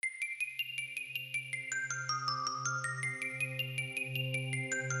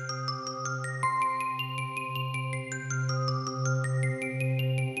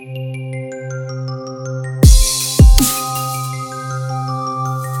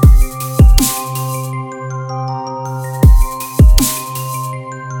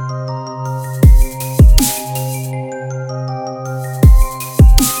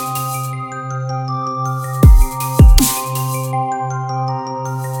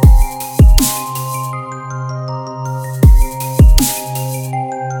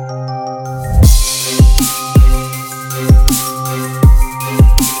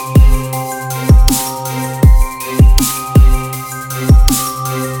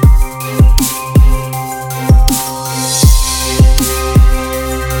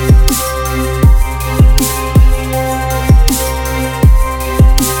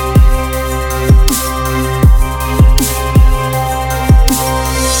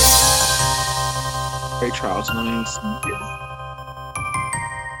Ray Charles Williams.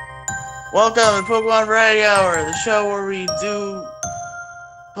 Welcome to Pokemon Variety Hour, the show where we do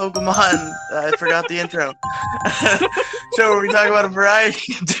Pokemon. I forgot the intro. Show where we talk about a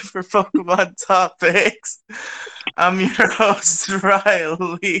variety of different Pokemon topics. I'm your host,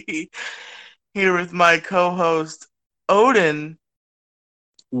 Riley, here with my co-host, Odin.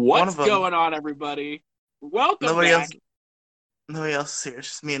 What's going on, everybody? Welcome back. Nobody else is here. It's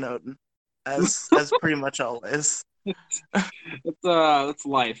just me and Odin, as pretty much always. It's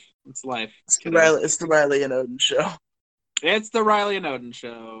life. It's life. It's the Riley and Odin show. It's the Riley and Odin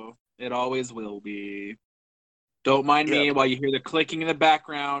show. It always will be. Don't mind me while you hear the clicking in the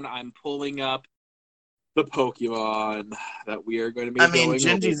background. I'm pulling up the Pokemon that we are going to be going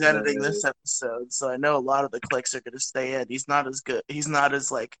Gingy's editing this episode, so I know a lot of the clicks are going to stay in. He's not as good. He's not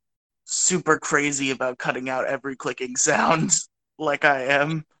as, super crazy about cutting out every clicking sound like I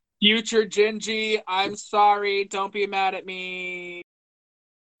am. Future Gingy, I'm sorry. Don't be mad at me.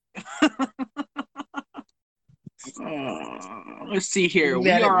 Let's see here.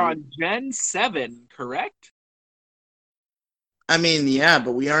 We are on Gen 7, correct? Yeah,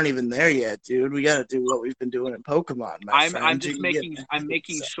 but we aren't even there yet, dude. We got to do what we've been doing in Pokemon, I'm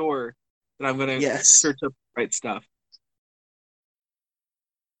making sure that I'm going to search up the right stuff.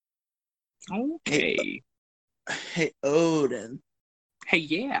 Okay. Hey, Odin. Hey,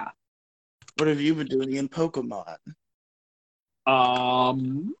 yeah. What have you been doing in Pokemon?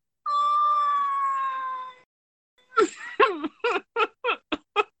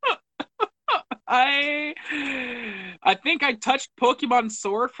 I think I touched Pokemon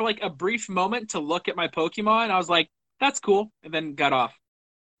Sword for a brief moment to look at my Pokemon. I was like, that's cool. And then got off.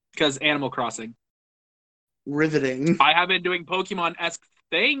 Because Animal Crossing. Riveting. I have been doing Pokemon-esque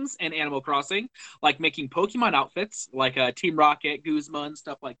things in Animal Crossing, like making Pokemon outfits, like Team Rocket, Guzma, and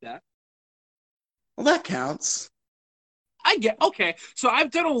stuff like that. Well, that counts. Okay. So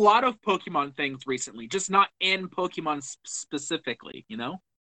I've done a lot of Pokemon things recently, just not in Pokemon specifically, you know?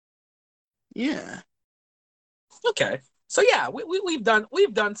 Yeah. Okay. So yeah, we've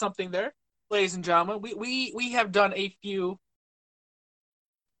done something there, ladies and gentlemen. We have done a few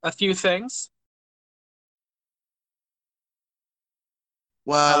things.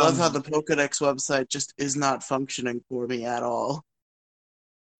 Well, I love how the Pokedex website just is not functioning for me at all.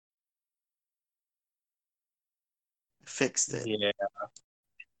 Fixed it. Yeah.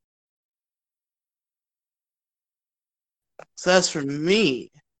 So that's for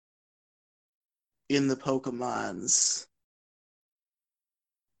me in the Pokemons.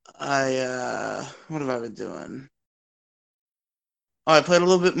 What have I been doing? Oh, I played a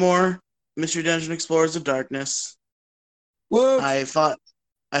little bit more Mystery Dungeon Explorers of Darkness. Whoa.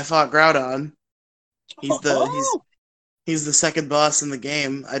 I fought Groudon. He's the second boss in the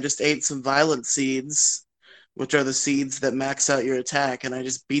game. I just ate some Violent Seeds, which are the seeds that max out your attack, and I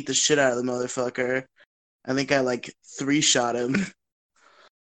just beat the shit out of the motherfucker. I think I 3-shot him.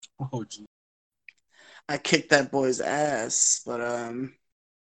 Oh, geez. I kicked that boy's ass, but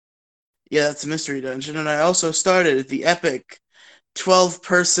yeah, that's a Mystery Dungeon, and I also started the epic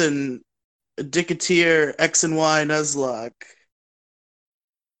 12-person Dicketeer X and Y Nuzlocke.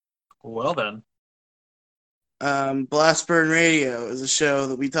 Well then. Blastburn Radio is a show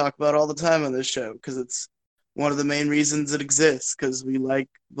that we talk about all the time on this show because it's one of the main reasons it exists, because we like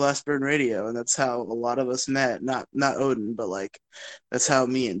Blastburn Radio, and that's how a lot of us met. Not Odin, but that's how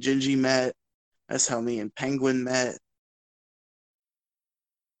me and Gingy met. That's how me and Penguin met.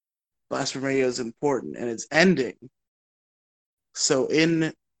 Blastburn Radio is important, and it's ending. So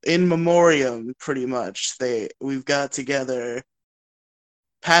in memoriam, pretty much, we've got together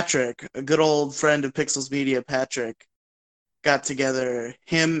Patrick, a good old friend of Pixels Media, Patrick, got together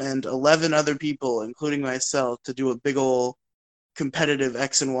him and 11 other people, including myself, to do a big ol' competitive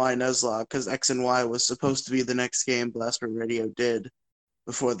X and Y Nuzlocke, because X and Y was supposed to be the next game Blastburn Radio did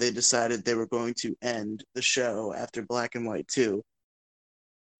before they decided they were going to end the show after Black and White 2.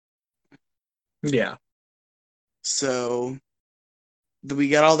 Yeah. So we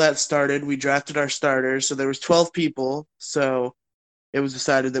got all that started. We drafted our starters. So there was 12 people. So it was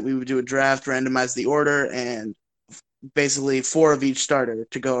decided that we would do a draft, randomize the order, and basically 4 of each starter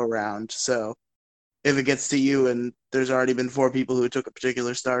to go around. So if it gets to you and there's already been 4 people who took a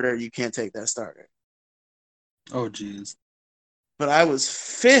particular starter, you can't take that starter. Oh, geez. But I was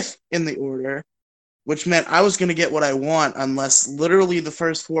 5th in the order, which meant I was going to get what I want unless literally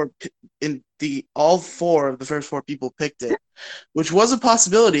all 4 of the first 4 people picked it, which was a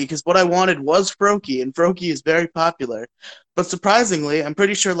possibility because what I wanted was Froakie, and Froakie is very popular. But surprisingly, I'm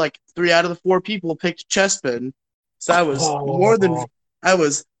pretty sure 3 out of the 4 people picked Chespin, so I was I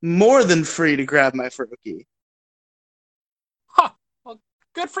was more than free to grab my Froakie. Huh. Well,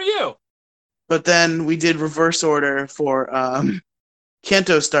 good for you. But then we did reverse order for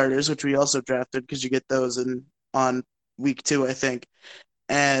Kanto starters, which we also drafted because you get those on week 2, I think.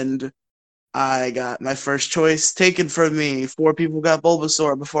 And I got my first choice taken from me. 4 people got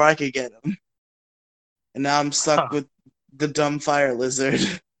Bulbasaur before I could get him. And now I'm stuck with the dumb fire lizard.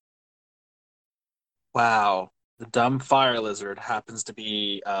 Wow. The dumb fire lizard happens to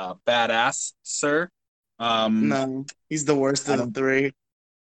be badass, sir. No, he's the worst of the 3.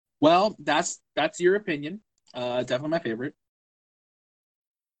 Well, that's your opinion. Definitely my favorite.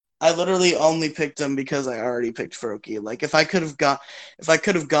 I literally only picked him because I already picked Froakie. Like if I could have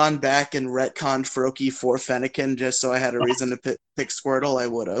gone back and retconned Froakie for Fennekin just so I had a reason to pick Squirtle, I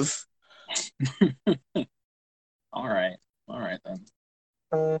would have. All right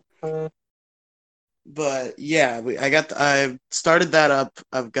then. But yeah, I started that up.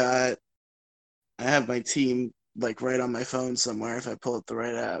 I have my team like right on my phone somewhere if I pull up the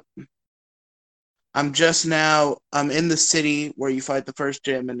right app. I'm in the city where you fight the first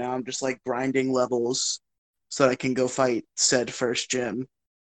gym, and now I'm just like grinding levels so that I can go fight said first gym.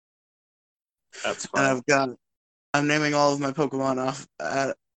 That's fun. And I'm naming all of my Pokemon off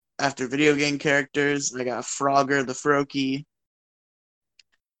after video game characters. I got Frogger the Froakie,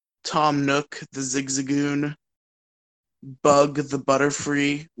 Tom Nook the Zigzagoon, Bug the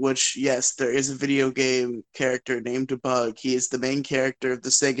Butterfree, which, yes, there is a video game character named Bug. He is the main character of the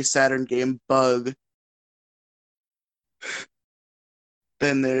Sega Saturn game Bug.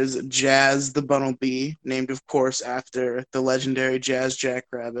 Then there's Jazz the Bunnelby, named, of course, after the legendary Jazz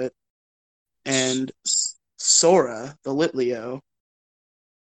Jackrabbit. And Sora the Litleo.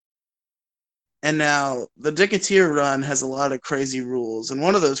 And now, the Dicketeer run has a lot of crazy rules, and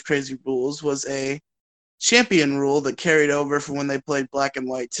one of those crazy rules was a champion rule that carried over from when they played Black and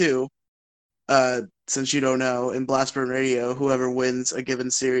White 2. Since you don't know, in Blastburn Radio, whoever wins a given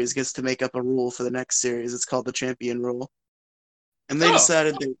series gets to make up a rule for the next series. It's called the champion rule. And they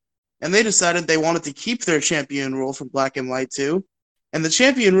decided they wanted to keep their champion rule from Black and White 2. And the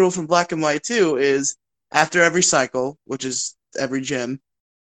champion rule from Black and White 2 is after every cycle, which is every gym,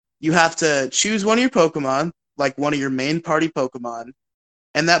 you have to choose one of your Pokemon, like one of your main party Pokemon,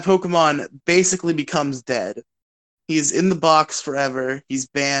 and that Pokemon basically becomes dead. He's in the box forever. He's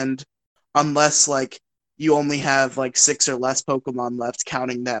banned unless like you only have like 6 or less Pokemon left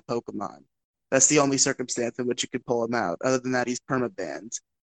counting that Pokemon. That's the only circumstance in which you could pull him out. Other than that, he's permabanned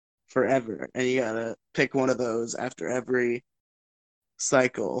forever. And you gotta pick one of those after every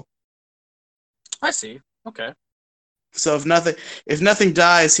cycle. I see. Okay. So if nothing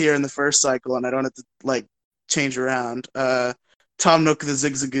dies here in the first cycle and I don't have to like change around, Tom Nook the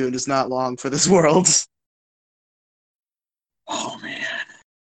Zigzagoon is not long for this world. Oh man.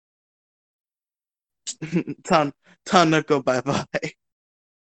 Tom Nook go bye-bye.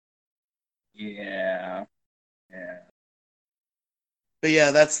 Yeah. But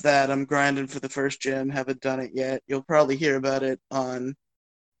yeah, that's that. I'm grinding for the first gym. Haven't done it yet. You'll probably hear about it on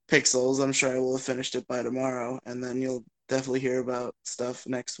Pixels. I'm sure I will have finished it by tomorrow, and then you'll definitely hear about stuff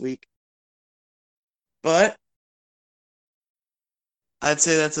next week. But I'd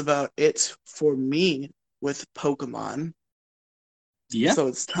say that's about it for me with Pokemon. Yeah. So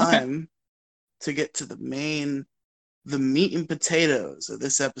it's time to get to the meat and potatoes of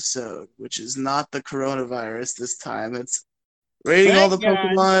this episode, which is not the coronavirus this time. It's rating all the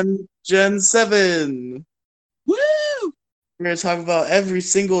Pokemon Gen 7. Woo! We're going to talk about every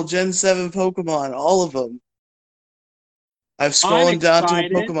single Gen 7 Pokemon, all of them. I've scrolled down to the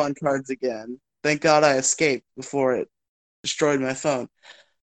Pokemon cards again. Thank God I escaped before it destroyed my phone.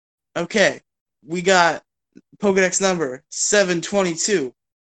 Okay, we got Pokedex number 722,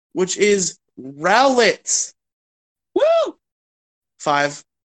 which is Rowlet. Woo! 5.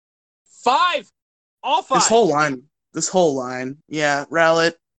 All 5. This whole line. Yeah,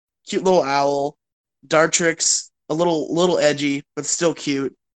 Rowlet, cute little owl, Dartrix, a little edgy, but still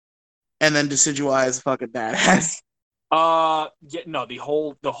cute. And then Decidueye is fucking badass. Yeah, no, the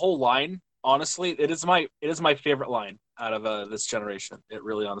whole line, honestly, it is my favorite line out of this generation. It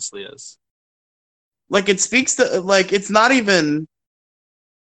really honestly is. Like it speaks to it's not even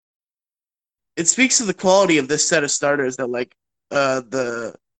it speaks to the quality of this set of starters that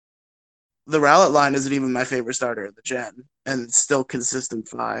the Rowlet line isn't even my favorite starter of the gen, and it's still consistent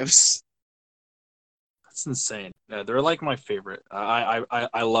 5s. That's insane. Yeah, they're like my favorite.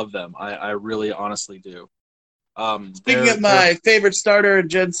 I love them. I really honestly do. Speaking of my favorite starter in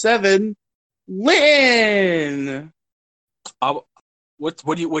Gen 7, Litten. What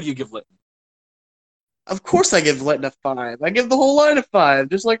do you give Litten? Of course I give Letton a 5. I give the whole line a 5,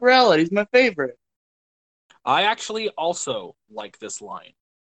 just like Rowlett. He's my favorite. I actually also like this line.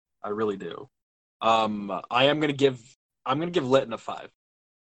 I really do. I'm gonna give Litton a 5.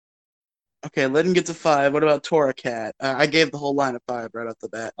 Okay, Letton gets a 5. What about Torracat? I gave the whole line a 5 right off the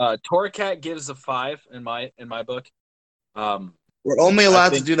bat. Torracat gives a 5 in my book. We're only I allowed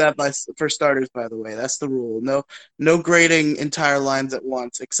to think do that for starters, by the way. That's the rule. No grading entire lines at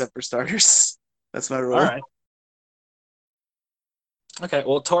once except for starters. That's my rule. all right. Okay,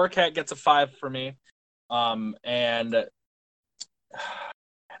 well, Torracat gets a 5 for me. And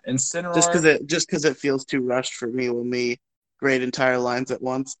Incineroar. Just because it feels too rushed for me when we grade entire lines at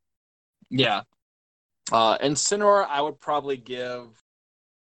once. Yeah. Incineroar, I would probably give.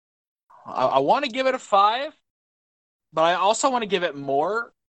 I want to give it a 5, but I also want to give it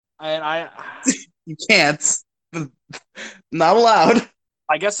more. And You can't. Not allowed.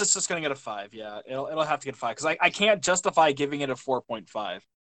 I guess it's just going to get a 5. Yeah, it'll have to get a 5 because I can't justify giving it a 4.5,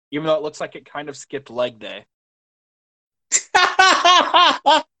 even though it looks like it kind of skipped leg day.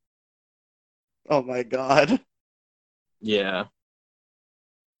 Oh my god. Yeah.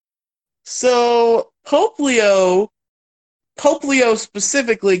 So Poplio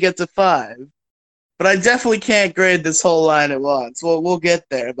specifically gets a 5, but I definitely can't grade this whole line at once. Well, we'll get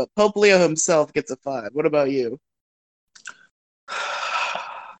there, but Poplio himself gets a 5. What about you?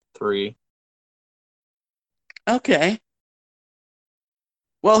 3. Okay.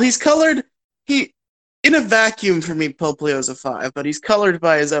 Well, he's colored. He in a vacuum for me, Poplio's a 5, but he's colored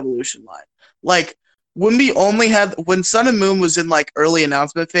by his evolution line. Like when Sun and Moon was in like early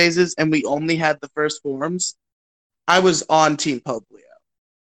announcement phases, and we only had the first forms, I was on Team Poplio.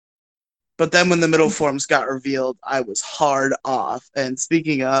 But then when the middle forms got revealed, I was hard off. And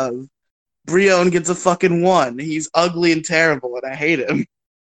speaking of, Brion gets a fucking 1. He's ugly and terrible, and I hate him.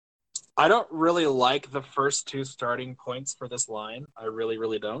 I don't really like the first 2 starting points for this line. I really,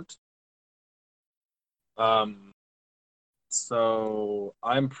 really don't. So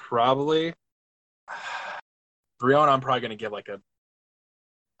I'm probably Brion. I'm probably gonna give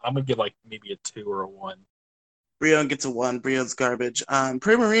maybe a 2 or a 1. Brion gets a 1. Brion's garbage.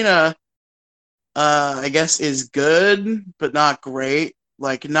 Primarina, I guess, is good, but not great.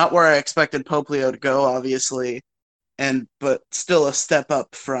 Like, not where I expected Poplio to go, obviously. But still a step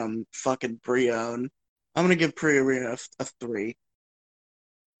up from fucking Brion. I'm gonna give Primarina a 3.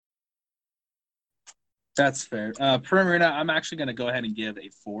 That's fair. Primarina, I'm actually gonna go ahead and give a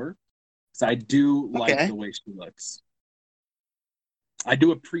 4 because I do like Okay. the way she looks. I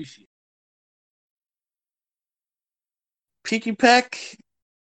do appreciate. Peaky Peck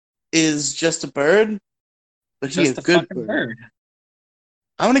is just a bird, but he a Just a good fucking bird. bird.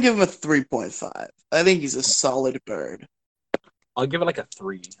 I'm gonna give him a 3.5. I think he's a solid bird. I'll give it like a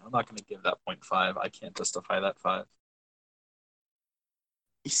 3. I'm not gonna give that 0.5. I can't justify that 5.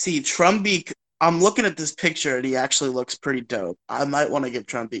 You see, Trumbeak, I'm looking at this picture and he actually looks pretty dope. I might want to give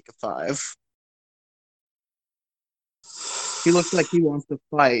Trumbeak a 5. He looks like he wants to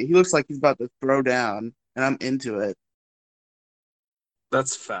fight. He looks like he's about to throw down, and I'm into it.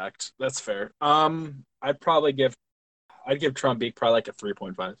 That's fact. That's fair. I'd give Trumbeak probably like a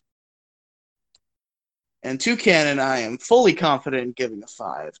 3.5. And Toucan and I am fully confident in giving a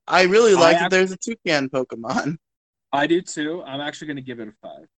 5. I really like that there's a Toucan Pokemon. I do too. I'm actually going to give it a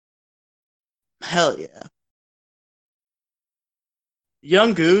 5. Hell yeah.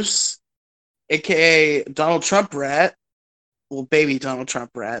 Young Goose, aka Donald Trump Rat. Well, baby Donald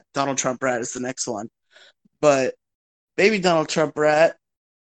Trump Rat. Donald Trump Rat is the next one. But baby Donald Trump Rat,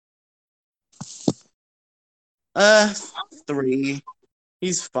 3.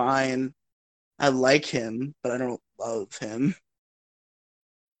 He's fine. I like him, but I don't love him.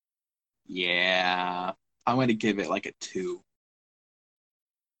 Yeah. I'm going to give it like a 2.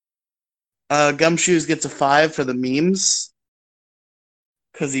 Gumshoes gets a 5 for the memes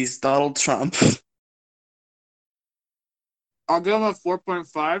because he's Donald Trump. I'll give him a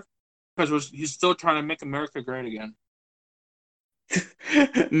 4.5 because he's still trying to make America great again.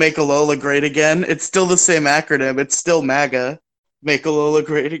 Make Alola great again. It's still the same acronym. It's still MAGA. Make Alola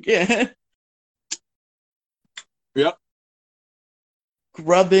great again. Yep.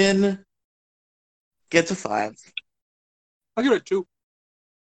 Grubbin gets a 5. I'll give it a 2.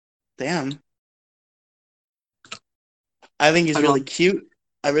 Damn. I think he's really cute.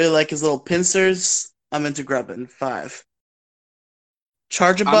 I really like his little pincers. I'm into Grubbin. 5.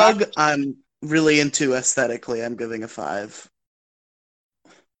 Charjabug, I'm really into aesthetically. I'm giving a 5.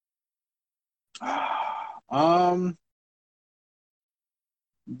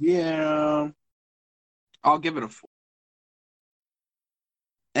 Yeah. I'll give it a 4.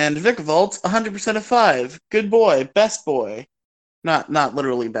 And Vikavolt, 100% of 5. Good boy, best boy. Not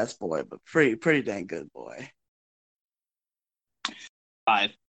literally best boy, but pretty dang good boy.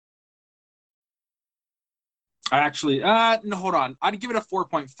 5. I actually, no, hold on. I'd give it a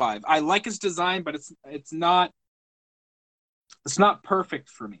 4.5. I like its design, but it's not perfect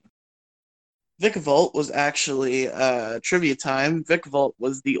for me. Vikavolt was actually trivia time. Vikavolt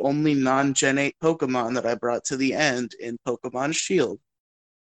was the only non-Gen 8 Pokemon that I brought to the end in Pokemon Shield.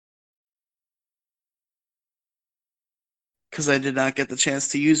 Because I did not get the chance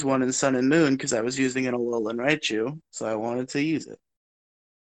to use one in Sun and Moon because I was using an Alolan Raichu, so I wanted to use it.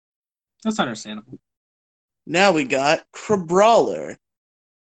 That's understandable. Now we got Crabrawler.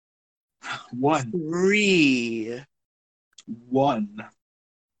 1. 3. 1.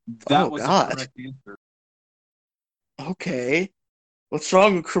 That was God. the correct answer. Okay. What's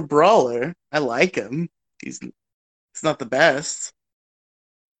wrong with Crabrawler? I like him. He's not the best.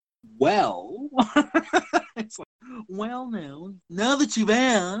 Well, it's like, well, now that you've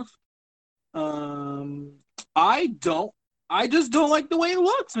asked, I just don't like the way it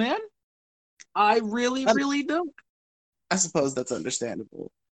looks, man. I really don't. I suppose that's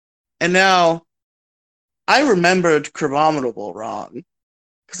understandable. And now, I remembered Crabominable wrong.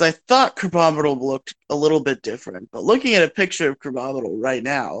 Because I thought Crabominable looked a little bit different. But looking at a picture of Crabominable right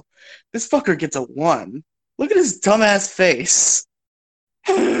now, this fucker gets a 1. Look at his dumbass face.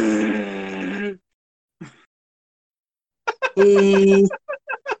 Ooh.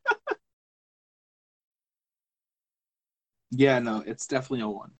 Yeah, no, it's definitely a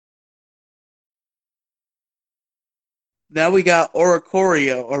 1. Now we got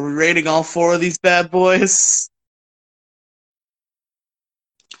Oricorio. Are we rating all 4 of these bad boys?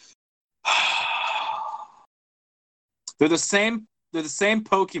 They're the same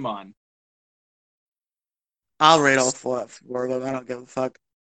Pokemon. I'll rate all 4 of them. I don't give a fuck.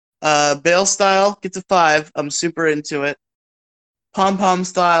 Bale Style gets a 5. I'm super into it. Pom Pom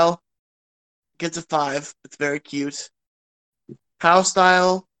Style gets a 5. It's very cute. Pow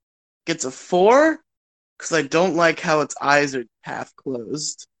Style gets a 4 because I don't like how its eyes are half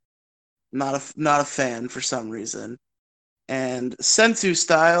closed. Not a fan for some reason. And Sensu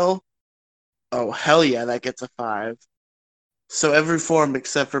Style, oh hell yeah, that gets a 5. So every form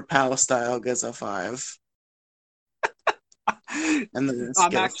except for Pow Style gets a 5. And then I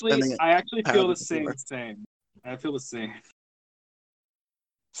actually Pow feel the gets a 4. same. I feel the same.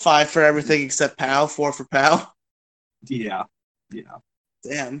 5 for everything except Pow, 4 for Pow. Yeah.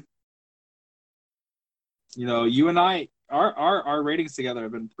 Damn. You know, you and I, our ratings together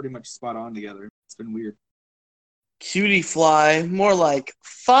have been pretty much spot on together. It's been weird. Cutie Fly, more like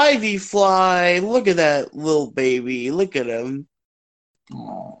 5e Fly. Look at that little baby. Look at him.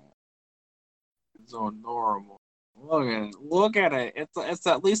 Oh, it's so adorable. Look at it. It's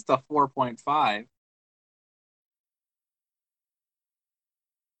at least a 4.5.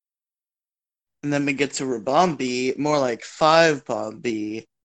 And then we get to Rabombi, more like 5 Bombi.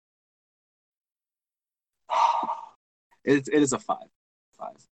 It is a 5. 5.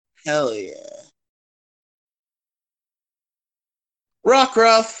 Hell yeah.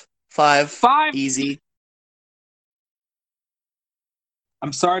 Rockruff, 5. 5. Easy.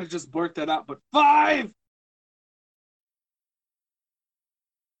 I'm sorry to just blurt that out, but 5.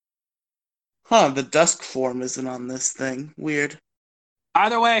 Huh, the Dusk form isn't on this thing. Weird.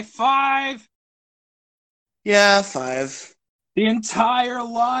 Either way, 5. Yeah, 5. The entire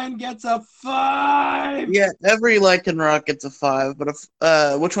line gets a 5. Yeah, every Lycanroc gets a 5, but if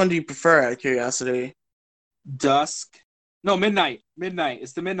which one do you prefer out of curiosity? Dusk. No, Midnight. Midnight.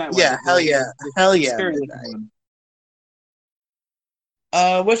 It's the Midnight one. Yeah, hell yeah. Hell yeah, Midnight.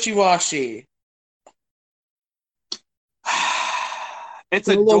 Wishy-Washy. It's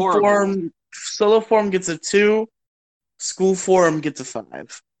adorable. Solo form gets a 2. School form gets a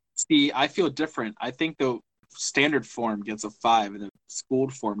 5. See, I feel different. I think the standard form gets a 5, and the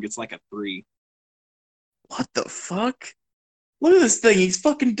schooled form gets like a 3. What the fuck? Look at this thing. He's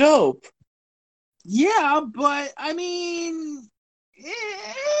fucking dope. Yeah, but I mean,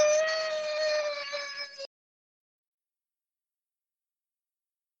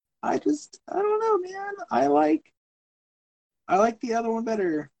 I don't know, man. I like the other one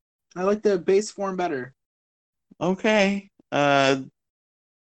better. I like the base form better. Okay. Okay.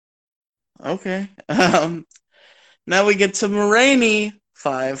 Now we get to Moraine.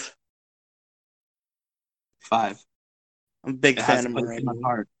 5. 5. I'm a big fan of Moraine. My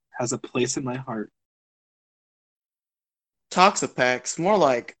heart. Has a place in my heart. Toxapex, more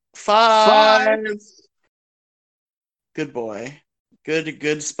like 5. Good boy.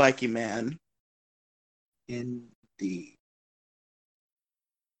 Good spiky man. Indeed.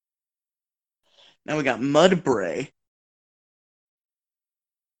 And we got Mudbray.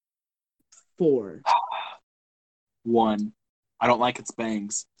 4. 1. I don't like its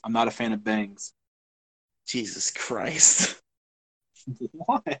bangs. I'm not a fan of bangs. Jesus Christ.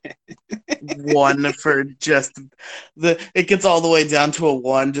 What? 1 for just it gets all the way down to a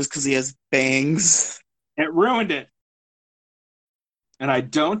 1 just because he has bangs. It ruined it. And I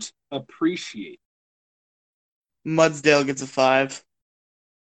don't appreciate. Mudsdale gets a 5.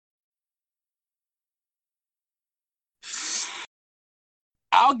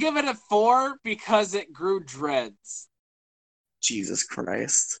 I'll give it a 4 because it grew dreads. Jesus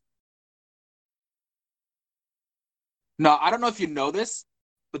Christ. No, I don't know if you know this,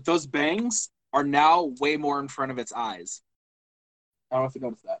 but those bangs are now way more in front of its eyes. I don't know if you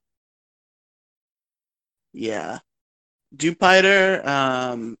noticed that. Yeah. Jupiter,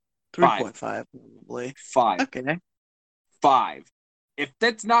 3.5 probably. 5. Okay. 5. If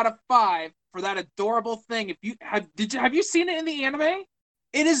that's not a 5 for that adorable thing, if you have you seen it in the anime?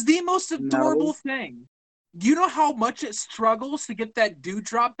 It is the most adorable thing. Do you know how much it struggles to get that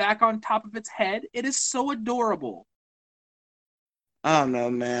dewdrop back on top of its head? It is so adorable. I don't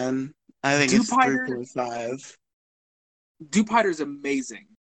know, man. I think it's 3.5. Dewpider's amazing.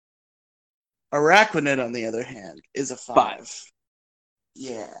 Araquanid, on the other hand, is a 5.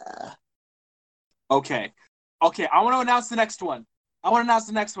 Yeah. Okay. I want to announce the next one.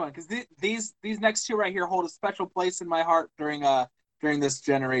 Because these next two right here hold a special place in my heart during this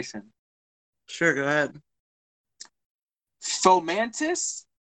generation. Sure, go ahead. Fomantis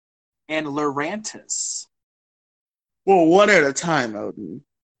and Lurantis. Well, one at a time, Odin.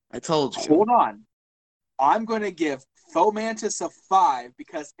 I told you. Hold on. I'm going to give Fomantis a 5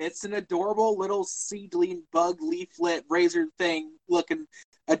 because it's an adorable little seedling bug leaflet razor thing looking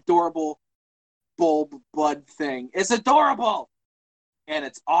adorable bulb bud thing. It's adorable and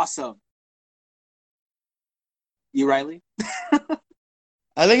it's awesome. You, Riley?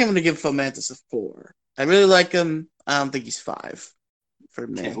 I think I'm going to give Fomantis a 4. I really like him. I don't think he's 5 for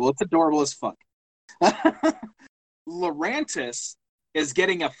me. Okay, well, it's adorable as fuck. Lurantis is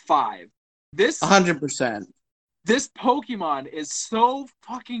getting a 5. 100%. This Pokemon is so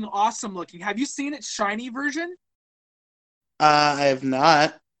fucking awesome looking. Have you seen its shiny version? I have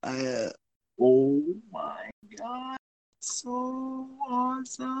not. Oh my god. So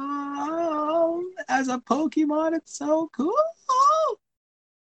awesome. As a Pokemon, it's so cool.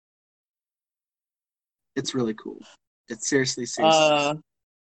 It's really cool. It's seriously.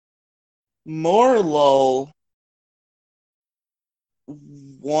 Morlul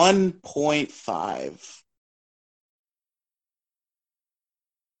 1.5.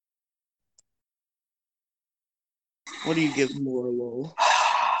 What do you give Morlul?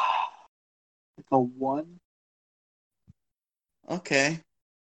 A 1. Okay.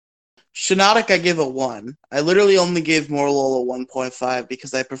 Shiinotic, I give a 1. I literally only gave Morlul a 1.5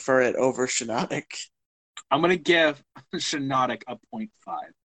 because I prefer it over Shiinotic. I'm going to give Shiinotic a 0.5.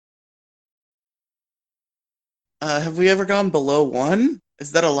 Have we ever gone below 1?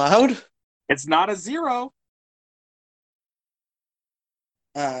 Is that allowed? It's not a 0.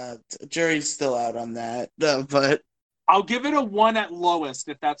 Jury's still out on that, but I'll give it a 1 at lowest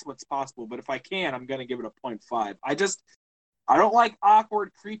if that's what's possible. But if I can, I'm going to give it a 0.5. I don't like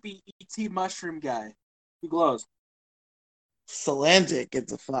awkward, creepy ET mushroom guy who glows. Salandit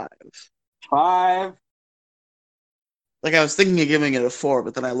gets a 5. 5. Like, I was thinking of giving it a 4,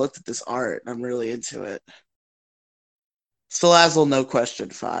 but then I looked at this art and I'm really into it. Salazzle, no question,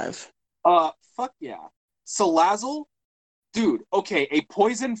 5. Fuck yeah. Salazzle? Dude, okay, a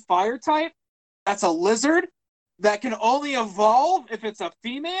poison fire type? That's a lizard that can only evolve if it's a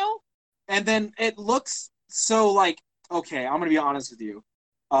female? And then it looks so like, okay, I'm gonna be honest with you.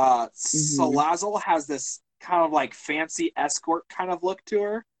 Salazzle has this kind of like fancy escort kind of look to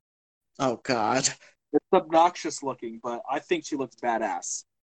her. Oh, God. It's obnoxious looking, but I think she looks badass.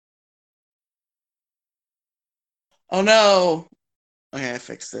 Oh, no. Okay, I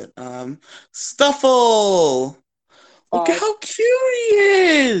fixed it. Stuffle! Look at how cute he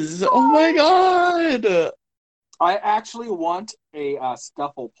is! Oh, my God! I actually want a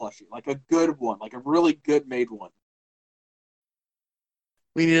Stuffle plushie, like a good one, like a really good made one.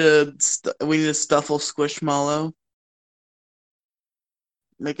 We need a Stuffle Squishmallow.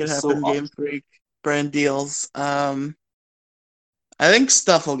 Make it happen, So Game Freak. Brand deals. I think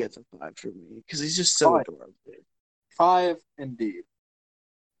Stuffle gets a 5 for me because he's just so adorable. 5 indeed.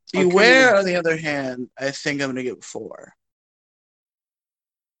 Beware, on the other hand, I think I'm gonna give 4.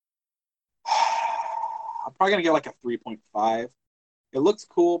 I'm probably gonna get like a 3.5. It looks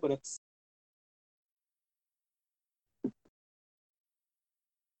cool, but it's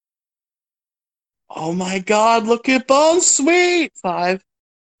Oh my god, look at Bone Sweet! 5.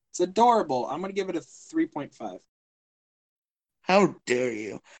 It's adorable. I'm gonna give it a 3.5. How dare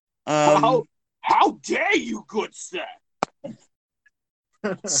you? How how dare you, good sir?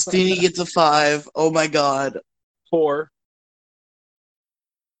 Steenie gets a 5. Oh my god. 4.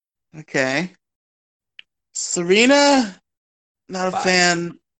 Okay. Serena, not a 5.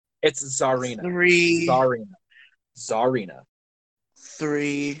 fan. It's Zarina. 3. Zarina.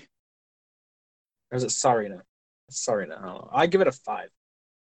 3. Or is it Sarina? Sarina. I don't know. I give it a 5.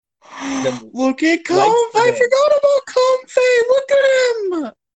 Look at Comfey. Legs for I days. forgot about Comfey. Look at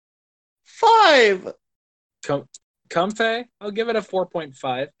him. 5. Comfey, I'll give it a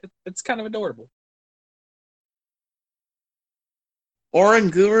 4.5. It's kind of adorable.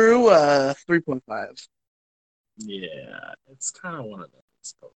 Oranguru, 3.5. Yeah, it's kind of one of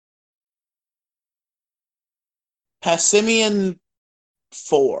those. Passimian,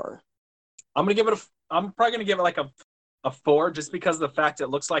 4. I'm probably gonna give it like a 4 just because of the fact it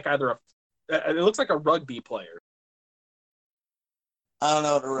looks like it looks like a rugby player. I don't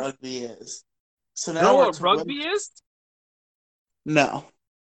know what a rugby is. So You now know we're what to rugby is? No.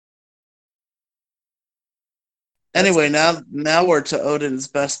 That's Anyway, now we're to Odin's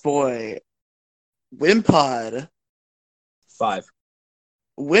best boy, Wimpod. 5. I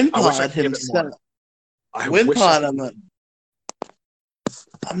wish I Wimpod could give it more. himself. I wish I Wimpod, could.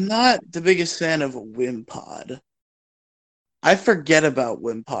 I'm not the biggest fan of Wimpod. I forget about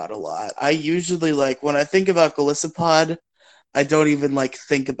Wimpod a lot. I usually when I think about Galissapod, I don't even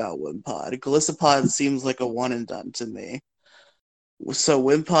think about Wimpod. Galissapod seems like a one and done to me. So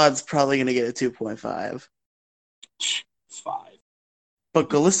Wimpod's probably gonna get a 2.5. 5. But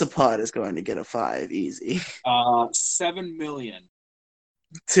Galissapod is going to get a 5 easy. 7 million.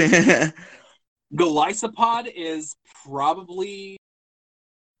 Galysopod is probably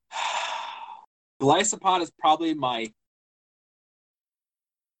my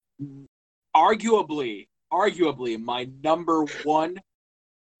arguably my number one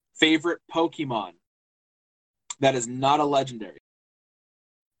favorite Pokemon that is not a legendary.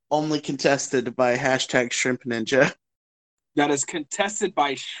 Only contested by #Shrimp Ninja. That is contested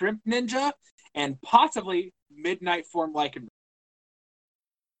by Shrimp Ninja and possibly Midnight Form Lycanroc.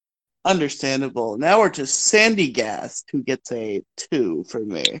 Understandable. Now we're to Sandygast, who gets a 2 for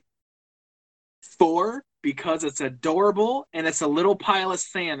me. 4, because it's adorable and it's a little pile of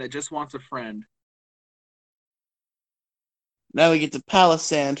sand that just wants a friend. Now we get to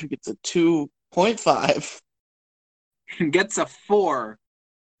Palisand, who gets a 2.5. Gets a 4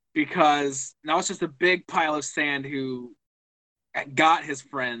 because now it's just a big pile of sand who got his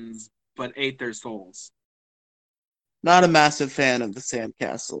friends but ate their souls. Not a massive fan of the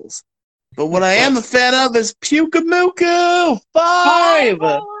sandcastles. But what I am a fan of is Pyukumuku! 5! All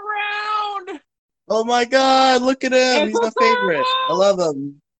around! Oh my god, look at him! It's He's my favorite. I love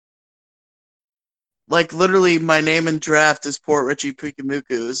him. Literally, my name in draft is Port Richie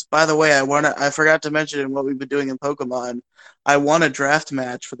Pyukumuku's. By the way, I forgot to mention what we've been doing in Pokemon. I won a draft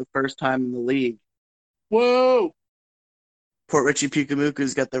match for the first time in the league. Whoa! Port Richie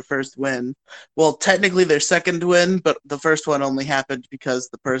Pyukumuku's got their first win. Well, technically their second win, but the first one only happened because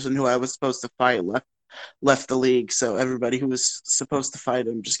the person who I was supposed to fight left the league, so everybody who was supposed to fight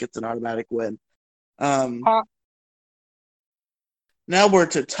him just gets an automatic win. Now we're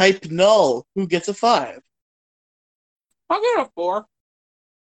to Type Null, who gets a 5. I'll give it a 4.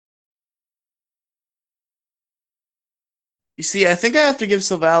 You see, I think I have to give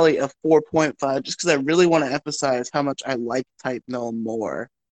Silvally a 4.5 just because I really want to emphasize how much I like Type Null more.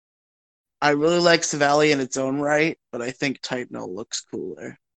 I really like Silvally in its own right, but I think Type Null looks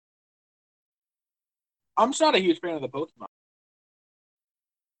cooler. I'm just not a huge fan of the Pokemon.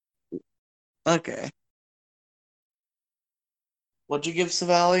 Okay. What'd you give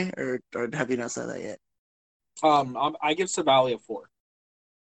Silvally, or have you not said that yet? I give Silvally a 4.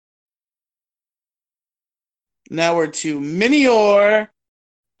 Now we're to Minior.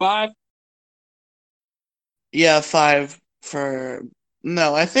 5. Yeah, 5 for...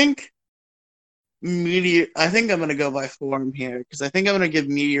 No, I think Meteor... I think I'm going to go by form here, because I think I'm going to give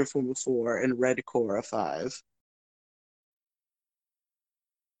Meteor Form a 4 and Red Core a 5.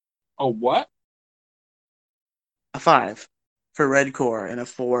 A what? A 5 for Red Core and a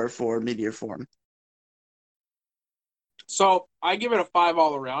 4 for Meteor Form. So I give it a 5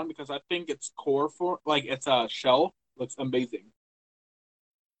 all around because I think its core form, its shell, looks amazing.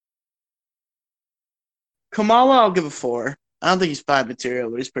 Kamala, I'll give a 4. I don't think he's 5 material,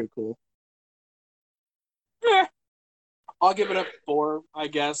 but he's pretty cool. Yeah. I'll give it a 4, I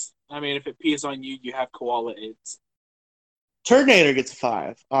guess. I mean, if it pees on you, you have koala AIDS. Turtonator gets a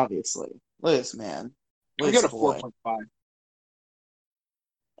 5, obviously. Look at this man. Look I at get this a boy. 4.5.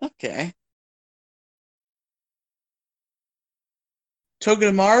 Okay.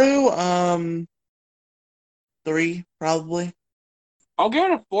 Togedemaru, 3, probably. I'll give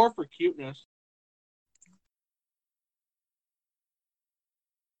it a 4 for cuteness.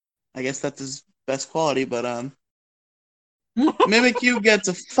 I guess that's his best quality, but Mimikyu gets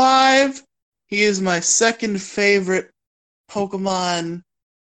a 5. He is my second favorite Pokemon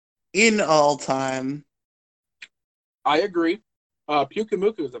in all time. I agree.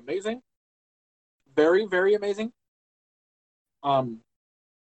 Pyukumuku is amazing. Very, very amazing.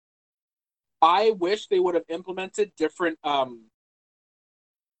 I wish they would have implemented different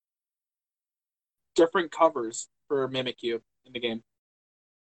covers for Mimikyu in the game.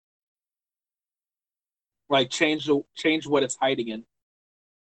 Like change what it's hiding in.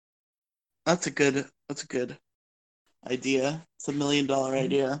 That's a good idea. It's $1 million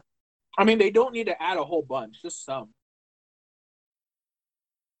idea. I mean, they don't need to add a whole bunch, just some.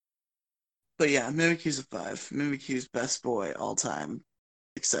 But yeah, Mimikyu's a 5. Mimikyu's best boy all time,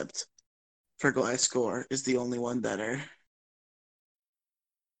 except for Gliscor is the only one better.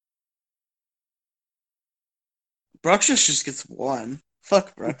 Bruxish just gets 1.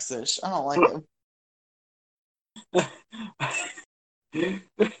 Fuck Bruxish. I don't like him.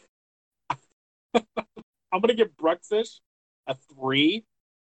 I'm gonna give Bruxish a 3,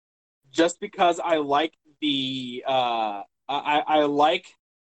 just because I like I like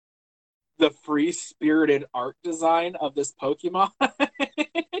the free spirited art design of this Pokemon.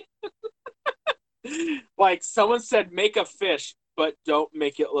 Like someone said, make a fish, but don't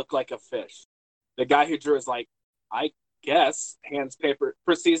make it look like a fish. The guy who drew is like, I guess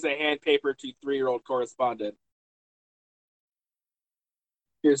proceeds to hand paper to 3-year-old correspondent.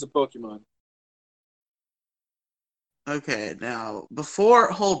 Here's a Pokemon. Okay, now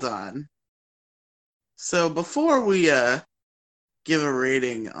hold on. So before we give a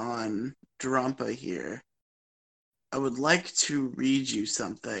rating on Drampa here, I would like to read you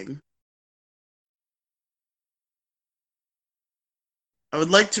something. I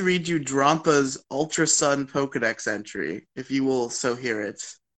would like to read you Drampa's Ultra Sun Pokedex entry, if you will so hear it.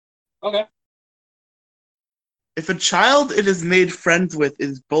 Okay. If a child it has made friends with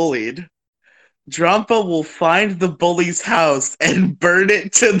is bullied, Drampa will find the bully's house and burn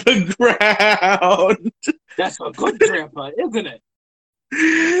it to the ground. That's a good Drampa, isn't it?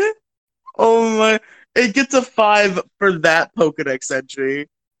 Oh my. It gets a 5 for that Pokedex entry.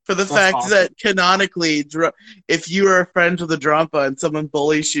 For the fact awesome. That canonically, if you are friends with a Drampa and someone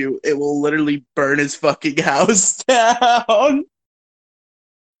bullies you, it will literally burn his fucking house down.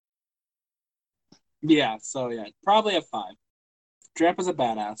 Yeah, so yeah, probably a 5. Drampa's a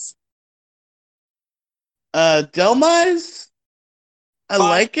badass. Delmise? I 5.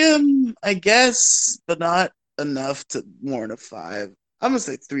 like him, I guess, but not enough to warrant a 5. I'm gonna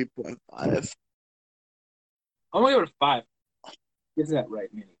say 3.5. I'm gonna give it a 5. Isn't that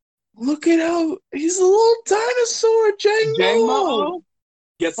right, Minnie? Look at how he's a little dinosaur, Jangmo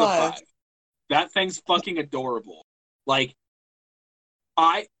gets 5. a 5. That thing's fucking adorable. Like,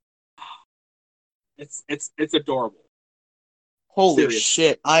 it's adorable. Holy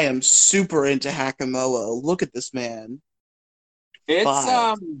shit! I am super into Hakamo. Look at this man. It's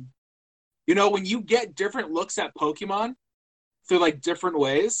 5. You know, when you get different looks at Pokemon through like different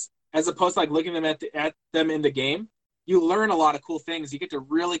ways, as opposed to like looking them at them in the game, you learn a lot of cool things. You get to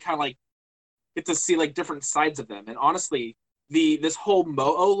really kind of like get to see like different sides of them. And honestly, this whole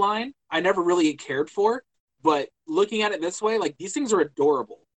Mo-O line, I never really cared for, but looking at it this way, like these things are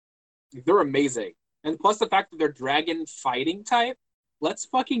adorable. They're amazing. And plus the fact that they're dragon fighting type, let's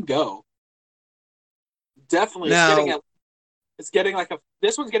fucking go. Definitely, now,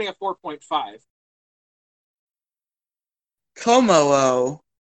 this one's getting a 4.5. Kommo-o,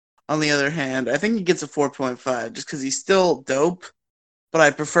 on the other hand, I think he gets a 4.5 just because he's still dope, but I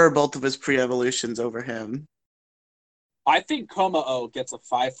prefer both of his pre-evolutions over him. I think Kommo-o gets a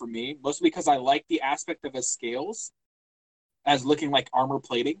 5 for me, mostly because I like the aspect of his scales as looking like armor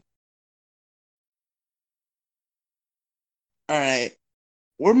plating. All right.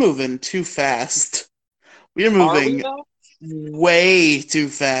 We're moving too fast. We are moving way too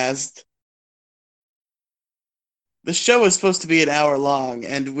fast. The show is supposed to be an hour long,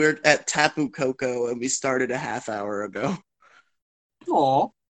 and we're at Tapu Koko, and we started a half hour ago. Aw.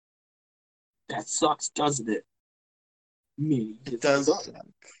 That sucks, doesn't it? Me. It does suck.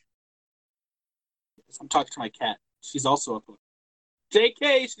 I'm talking to my cat. She's also a Pokemon.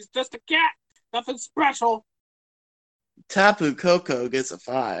 JK, she's just a cat. Nothing special. Tapu Koko gets a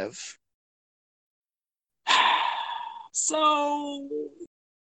 5. So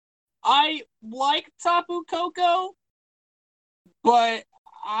I like Tapu Koko, but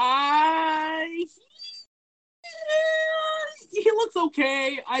he looks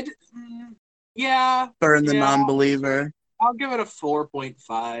okay. Yeah, Burn the yeah. non-believer. I'll give it a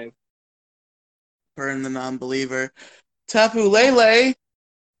 4.5. Burn the non-believer. Tapu Lele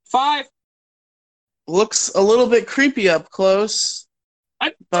 5. looks a little bit creepy up close,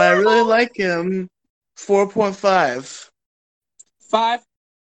 but I really like him. 4.5. 5.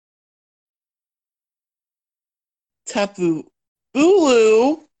 Tapu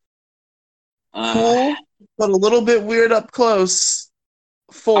Bulu, cool, but a little bit weird up close.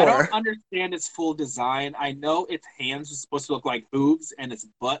 I don't 4. understand its full design. I know its hands are supposed to look like hooves and its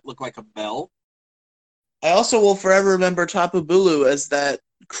butt look like a bell. I also will forever remember Tapu Bulu as that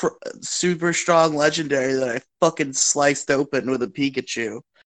super strong legendary that I fucking sliced open with a Pikachu.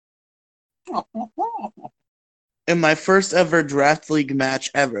 In my first ever draft league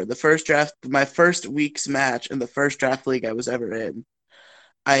match ever, my first week's match in the first draft league I was ever in,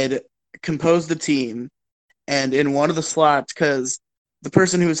 I had composed the team, and in one of the slots, because the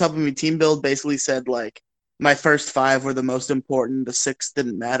person who was helping me team build basically said, like, my first 5 were the most important, the 6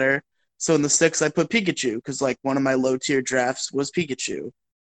 didn't matter. So in the 6, I put Pikachu, because, like, one of my low-tier drafts was Pikachu.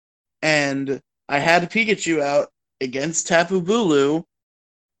 And I had Pikachu out against Tapu Bulu,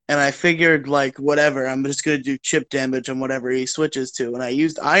 and I figured, like, whatever, I'm just going to do chip damage on whatever he switches to. And I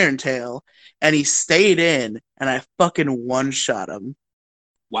used Iron Tail, and he stayed in, and I fucking one-shot him.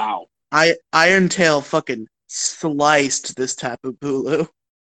 Wow. Iron Tail fucking sliced this Tapu Bulu.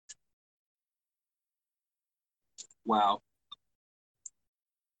 Wow.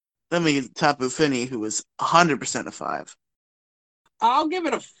 Then we get Tapu Fini, who was 100% a 5. I'll give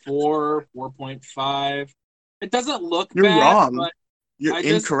it a 4, 4.5. It doesn't look You're bad, wrong. but You're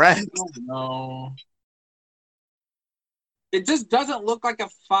incorrect. I don't know. It just doesn't look like a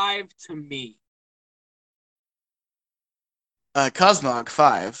 5 to me. Cosmog,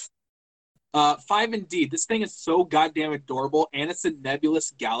 5. 5 indeed. This thing is so goddamn adorable, and it's a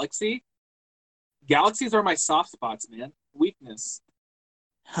nebulous galaxy. Galaxies are my soft spots, man. Weakness.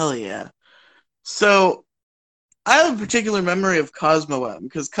 Hell yeah. So, I have a particular memory of Cosmoem,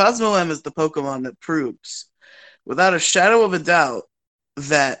 because Cosmoem is the Pokemon that proves, without a shadow of a doubt,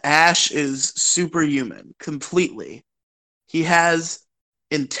 that Ash is superhuman, completely. He has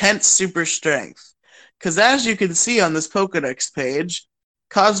intense super strength. Because as you can see on this Pokedex page,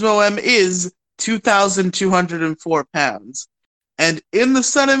 Cosmoem is 2,204 pounds. And in the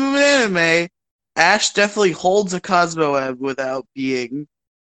Sun and Moon anime, Ash definitely holds a Cosmoem without being,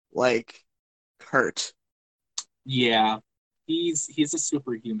 like, hurt. Yeah. He's a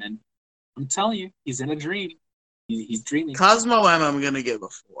superhuman. I'm telling you, he's in a dream. He's dreaming. Cosmoem, I'm going to give a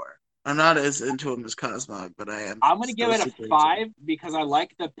 4. I'm not as into him as Cosmog, but I am. I'm going to give it a 5 because I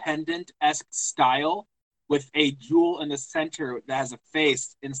like the pendant-esque style with a jewel in the center that has a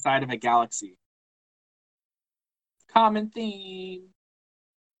face inside of a galaxy. Common theme.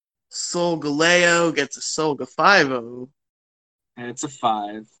 Solgaleo gets a Solga 5. And it's a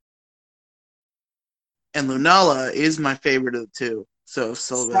 5. And Lunala is my favorite of the two. So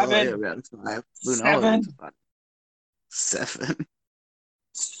Solgaleo got a 5. Lunala gets a 5. 7.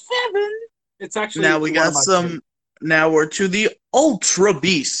 7. It's actually now we got some. Favorites. Now we're to the Ultra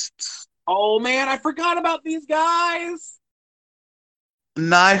Beasts. Oh man, I forgot about these guys.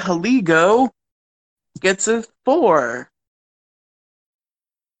 Nihiligo gets a 4.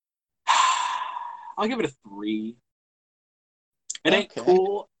 I'll give it a 3. It ain't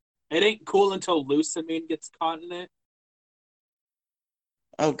cool. It ain't cool until Lusamine gets caught in it.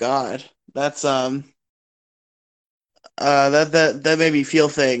 Oh God, that's that made me feel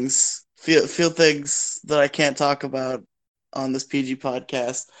things. Feel things that I can't talk about on this PG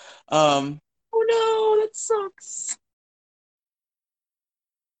podcast. Oh no, that sucks.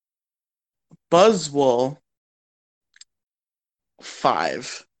 Buzzwole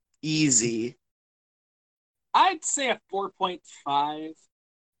 5. Easy. I'd say a 4.5.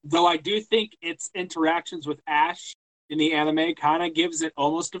 Though I do think its interactions with Ash in the anime kind of gives it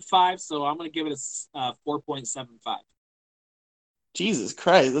almost a 5, so I'm going to give it a 4.75. Jesus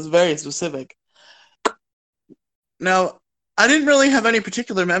Christ, that's very specific. Now, I didn't really have any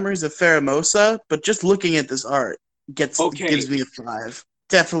particular memories of Pheromosa, but just looking at this art gives me a 5.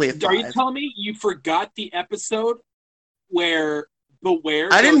 Definitely a 5. Are you telling me you forgot the episode where Beware?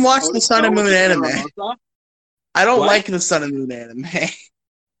 I didn't watch the Sun and Moon anime. I don't like the Sun and Moon anime.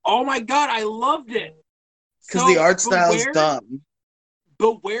 Oh my God, I loved it. Because the art style is dumb.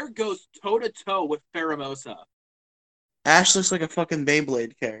 Beware goes toe-to-toe with Pheromosa. Ash looks like a fucking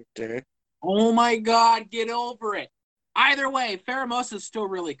Beyblade character. Oh my God, get over it. Either way, Pheromosa is still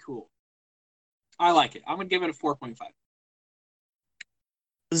really cool. I like it. I'm going to give it a 4.5.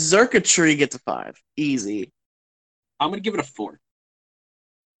 Xurkitree gets a 5. Easy. I'm going to give it a 4.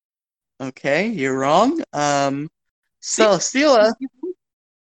 Okay, you're wrong. Celesteela,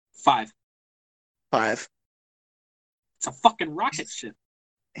 5. 5. It's a fucking rocket ship.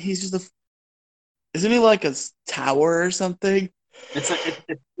 He's just a. Isn't he like a tower or something?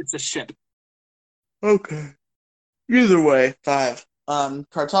 It's a ship. Okay. Either way, 5.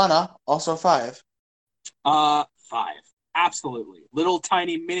 Kartana, also 5. 5. Absolutely. Little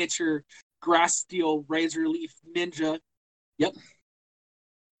tiny miniature grass steel razor leaf ninja. Yep.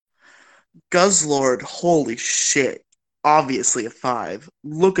 Guzzlord, holy shit. Obviously a 5.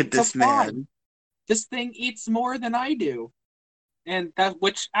 Look at It's this a 5. man. This thing eats more than I do. And that,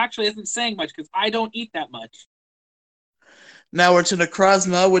 which actually isn't saying much because I don't eat that much. Now we're to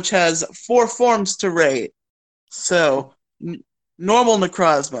Necrozma, which has 4 forms to rate. So, normal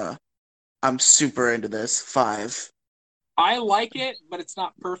Necrozma. I'm super into this. 5. I like it, but it's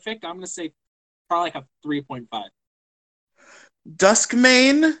not perfect. I'm going to say probably like a 3.5.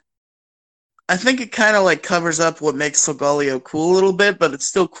 Duskmane, I think it kind of like covers up what makes Solgaleo cool a little bit, but it's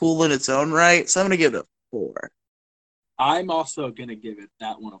still cool in its own right. So I'm going to give it a 4. I'm also going to give it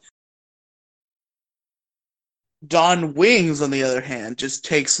that one a 4. Dawn Wings, on the other hand, just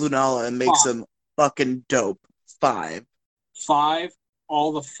takes Lunala and makes him fucking dope. 5. 5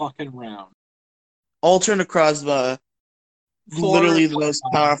 all the fucking round. Ultra Necrozma, literally the 4.5. most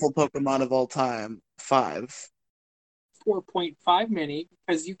powerful Pokemon of all time. 5. 4.5 mini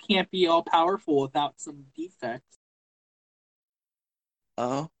because you can't be all powerful without some defects.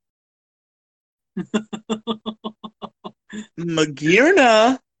 Oh.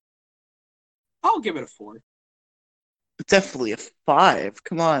 Magearna, I'll give it a 4. definitely a 5.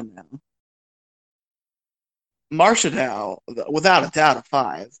 Come on now. Marshall, without a doubt, a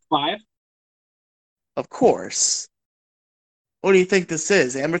 5. 5? Of course. What do you think this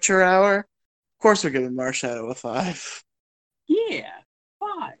is? Amateur hour? Of course we're giving Marshadow a 5. Yeah,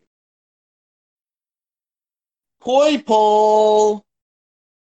 5. Poipole!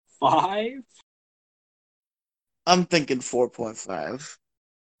 5? I'm thinking 4.5.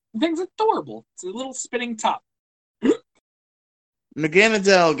 The thing's adorable. It's a little spinning top.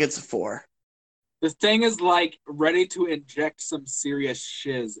 Naganadel gets a 4. This thing is like ready to inject some serious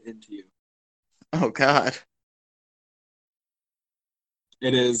shiz into you. Oh god.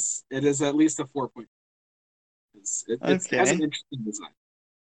 It is at least a 4. It Okay. has an interesting design.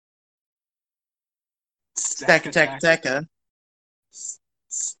 Stack attack. Stack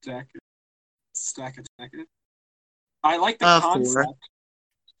attack. I like the 4. concept.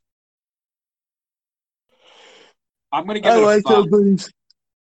 I'm gonna give I it a like 5.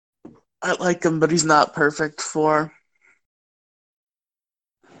 him, but he's not perfect. 4.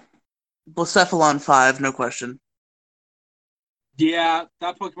 Blacephalon 5, no question. Yeah,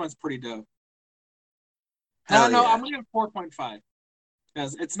 that Pokemon's pretty dope. Hell No, yeah. I'm gonna give it 4.5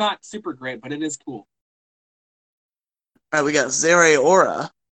 because it's not super great, but it is cool. Alright, we got Zeraora,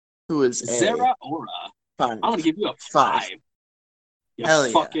 who is Zeraora. 5. I'm gonna give you a 5. You Hell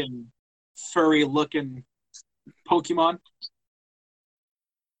yeah. fucking furry looking Pokemon.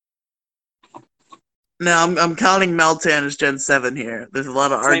 Now I'm counting Meltan as Gen 7 here. There's a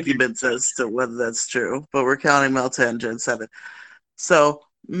lot of Same arguments as to whether that's true, but we're counting Meltan Gen 7. So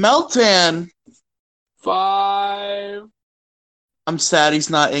Meltan, 5. I'm sad he's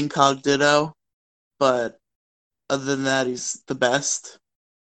not Incognito, but other than that, he's the best.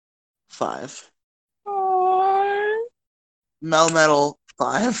 5. 5. Melmetal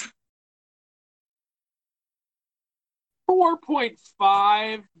 5.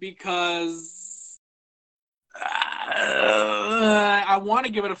 4.5 because I want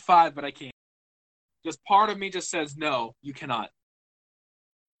to give it a 5, but I can't. Just part of me just says no, you cannot.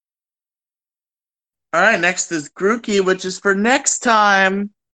 All right, next is Grookey, which is for next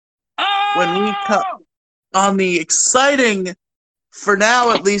time when we come on the exciting, for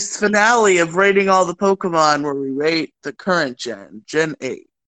now at least, finale of rating all the Pokemon, where we rate the current Gen 8.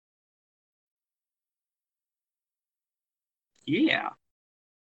 Yeah.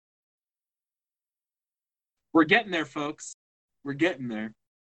 We're getting there, folks. We're getting there.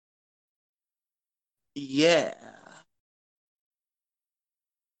 Yeah.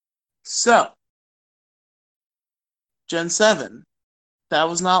 So, Gen 7. That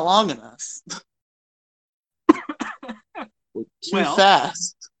was not long enough. Too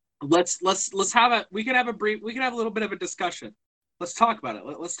fast. Let's have a little bit of a discussion. Let's talk about it.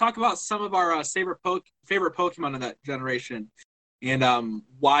 Let's talk about some of our favorite Pokemon of that generation and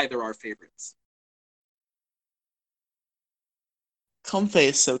why they're our favorites. Comfey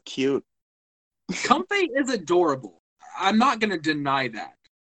is so cute. Comfey is adorable. I'm not going to deny that.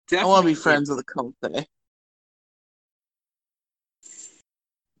 I want to be Definitely. friends with a Comfey.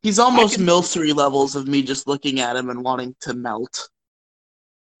 He's almost MILF3 levels of me just looking at him and wanting to melt.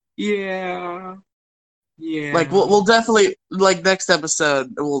 Yeah. Yeah. Like we'll definitely like next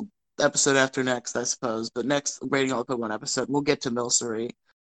episode. Episode after next, I suppose. But next rating all Pokemon episode, we'll get to Milcery.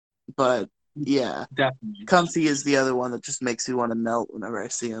 But yeah, definitely. Comfey is the other one that just makes me want to melt whenever I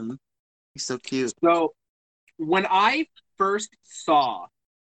see him. He's so cute. So when I first saw,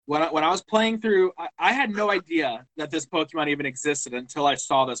 when I was playing through, I had no idea that this Pokemon even existed until I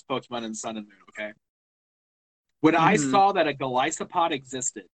saw this Pokemon in Sun and Moon, okay? When I saw that a Golisopod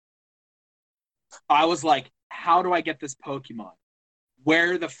existed, I was like, how do I get this Pokemon?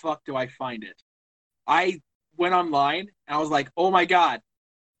 Where the fuck do I find it? I went online and I was like, oh my god,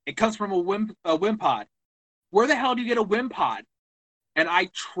 it comes from a Wimpod. Where the hell do you get a Wimpod? And I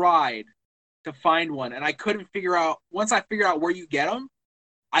tried to find one, and I couldn't figure out. Once I figured out where you get them,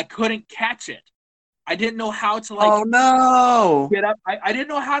 I couldn't catch it. I didn't know how to like. Oh no! Get up. I didn't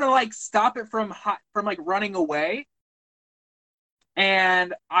know how to like stop it from like running away,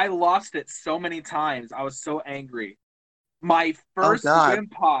 and I lost it so many times. I was so angry. My first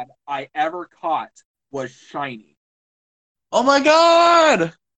Wimpod I ever caught was shiny. Oh my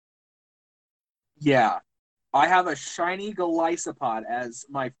god! Yeah. I have a shiny Golisopod as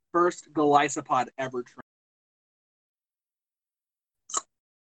my first Golisopod ever trained.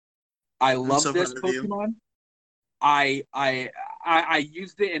 I love this Pokemon. I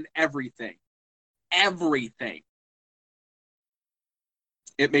used it in everything. Everything.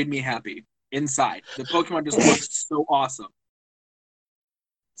 It made me happy. Inside. The Pokemon just looks so awesome.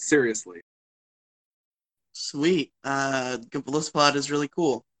 Seriously. Sweet. Golisopod is really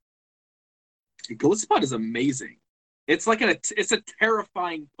cool. Golisopod is amazing. It's like it's a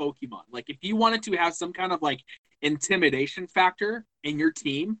terrifying Pokemon. Like if you wanted to have some kind of like intimidation factor in your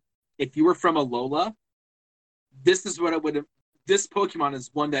team, if you were from Alola, this is what it would. This Pokemon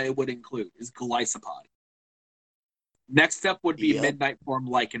is one that it would include is Golisopod. Next up would be Midnight Form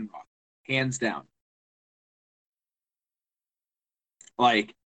Lycanroc, hands down.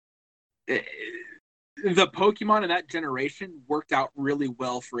 Like the Pokemon in that generation worked out really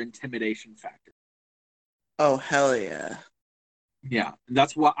well for intimidation factor. Oh, hell yeah. Yeah,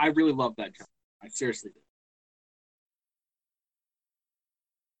 that's why I really love that genre. I seriously did.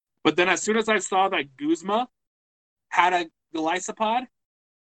 But then as soon as I saw that Guzma had a Golisopod,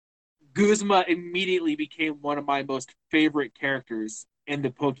 Guzma immediately became one of my most favorite characters in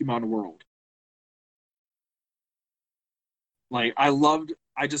the Pokemon world. Like, I loved him.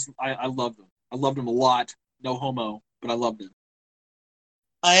 I loved him a lot. No homo, but I loved him.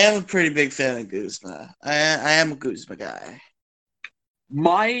 I am a pretty big fan of Guzma. I am a Guzma guy.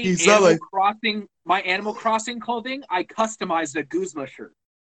 My Animal Crossing clothing, I customized a Guzma shirt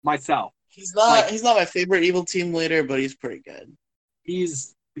myself. He's not my favorite evil team leader, but he's pretty good.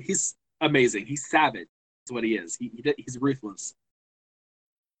 He's amazing. He's savage. That's what he is. He's ruthless.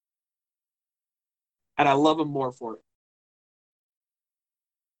 And I love him more for it.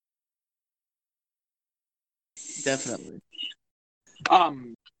 Definitely.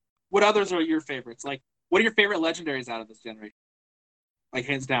 What others are your favorites? Like, what are your favorite legendaries out of this generation? Like,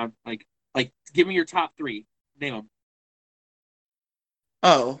 hands down. Like, give me your top 3. Name them.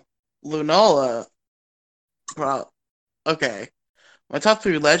 Oh, Lunala. Okay. My top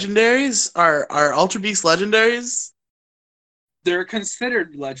 3 legendaries are Ultra Beast legendaries. They're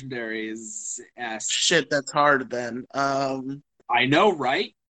considered legendaries. Shit, that's hard then. I know,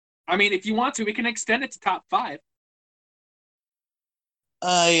 right? I mean, if you want to, we can extend it to top 5.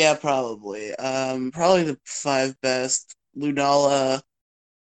 Yeah, probably. Probably the 5 best. Lunala,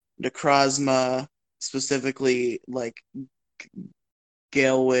 Necrozma, specifically like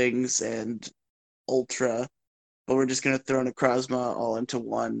Gale Wings and Ultra. But we're just gonna throw Necrozma all into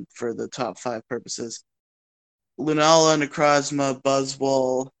one for the top 5 purposes. Lunala, Necrozma,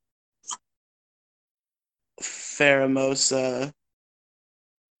 Buzzwole, Pheromosa,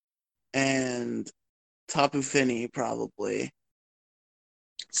 and Tapu Fini, probably.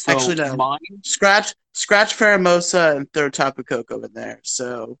 So actually, no. Scratch Pheromosa and throw Tapu Koko in there.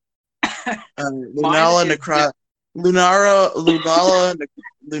 So Lunala, Necrozma,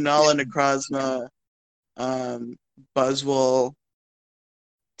 Buzzwole,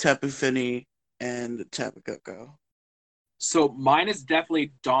 Tapu Fini, and Tapu Koko. So mine is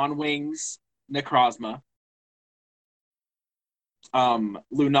definitely Dawn Wings, Necrozma,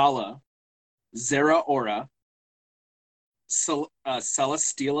 Lunala, Zeraora,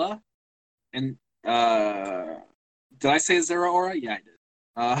 Celesteela, and Did I say Zeraora? Yeah,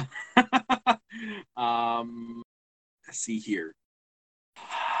 I did. Let's see here.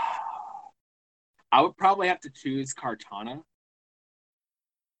 I would probably have to choose Kartana.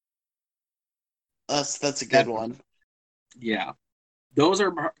 That's a good That one. yeah,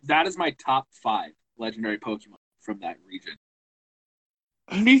 that is my top 5 legendary Pokemon from that region.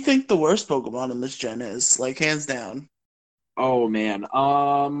 Who do you think the worst Pokemon in this gen is? Like hands down. Oh man.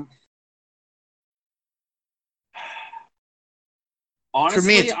 For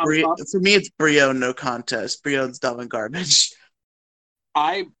me, Honestly, it's Brio, no contest. Brio's dumb and garbage.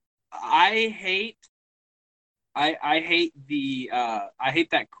 I I hate I hate I hate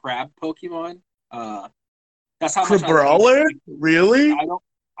that crab Pokemon. That's how much I like it. Crabrawler? Really? I don't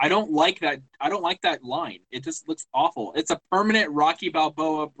I don't like that. I don't like that line. It just looks awful. It's a permanent Rocky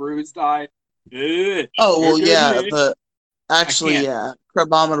Balboa bruised eye. Oh well, Look at yeah. me. I Actually, can't. yeah.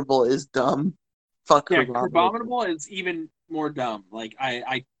 Crabominable is dumb. Fuck Yeah, Crabominable. Crabominable is even more dumb. Like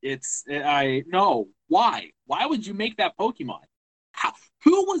I no. Why? Why would you make that Pokemon? How,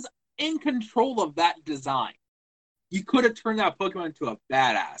 who was in control of that design? You could have turned that Pokemon into a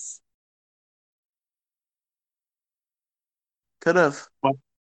badass. Could have. But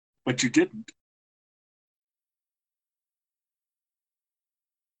but you didn't.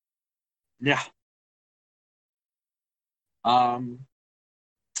 Yeah. Um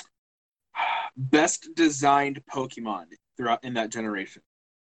best designed Pokemon throughout in that generation.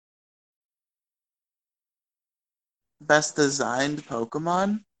 Best designed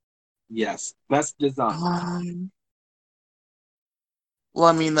Pokemon? Yes, best design. Um, well,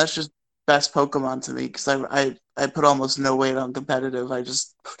 I mean, that's just best Pokemon to me because I put almost no weight on competitive. I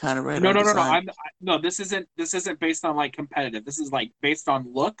just kind of rate No, on no, no, no. design. No. This isn't based on like competitive. This is like based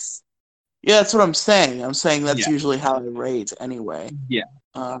on looks. Yeah, that's what I'm saying. I'm saying that's Yeah, usually how I rate anyway. yeah.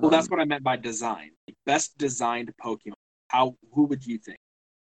 Well, that's Um, what I meant by design. Like, best designed Pokemon. How? Who would you think?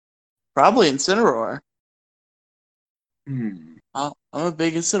 Probably Incineroar. Hmm. I'm a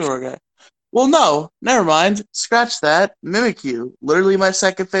big Incineroar guy. Well, no, never mind. Scratch that. Mimikyu, literally my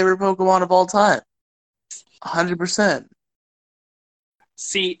second favorite Pokemon of all time. 100%.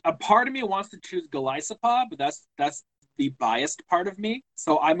 See, a part of me wants to choose Golisopod, but that's the biased part of me.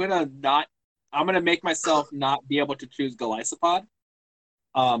 So I'm gonna not. I'm gonna make myself not be able to choose Golisopod.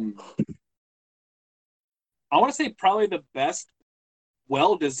 Um, I want to say probably the best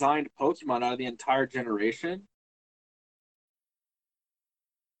well designed Pokemon out of the entire generation.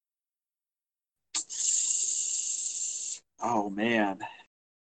 Oh man.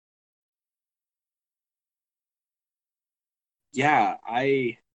 Yeah,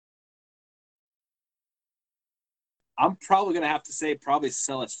 I'm probably gonna have to say probably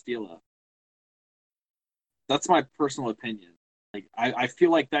Celesteela. That's my personal opinion. Like I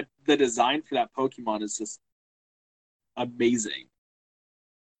feel like that the design for that Pokemon is just amazing.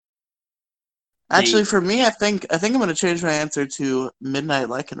 Actually, They for me, I think I'm going to change my answer to Midnight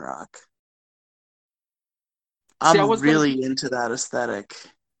Lycanroc. see I I'm was gonna really into that aesthetic.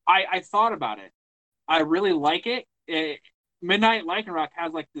 I thought about it. I really like it. Midnight Lycanroc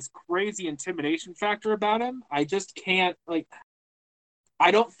has like this crazy intimidation factor about him. I just can't like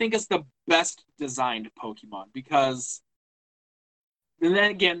I don't think it's the best designed Pokemon because and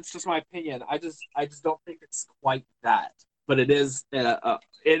then again, it's just my opinion. I just don't think it's quite that, but it is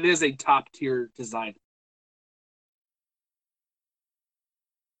a top tier design.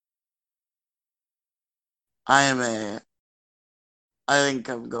 I am a. I think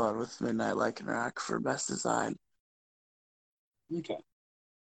I'm going with Midnight Lycanroc for best design. Okay,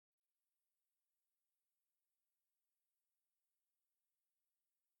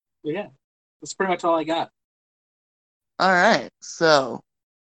 but yeah, that's pretty much all I got. All right. So,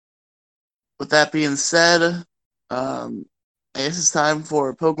 with that being said, um, I guess it's time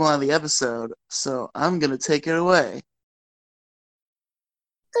for Pokemon of the episode. So I'm gonna take it away.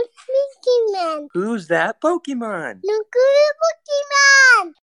 Good Pokemon. Who's that Pokemon? Look at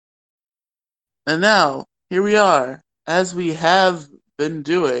Pokemon. And now here we are, as we have been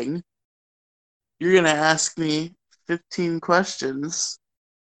doing. You're gonna ask me 15 questions,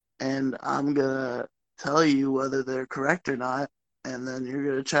 and I'm gonna tell you whether they're correct or not, and then you're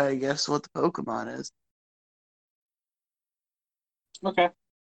gonna try to guess what the Pokemon is. Okay,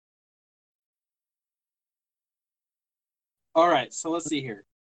 all right. So let's see here.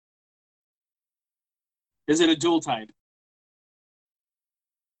 Is it a dual type?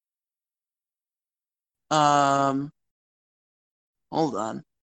 Um, hold on,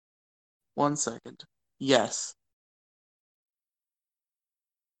 1 second. Yes.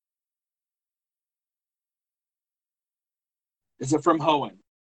 Is it from Hoenn?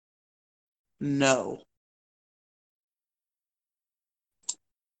 No.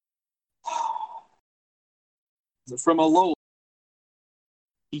 Is it from Alola?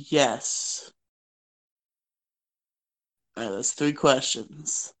 Yes. All right, that's 3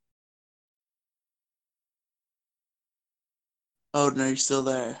 questions. Odin, are you still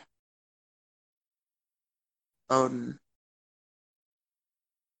there? Odin.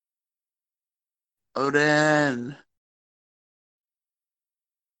 Odin.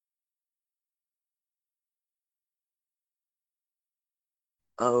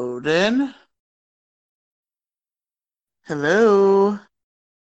 Odin? Hello?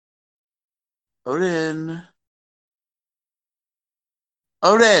 Odin?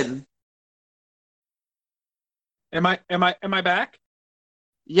 Odin! Am I back?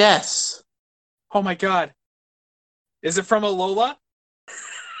 Yes. Oh my god. Is it from Alola?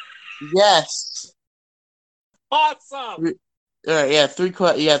 Yes. Awesome! All right, yeah,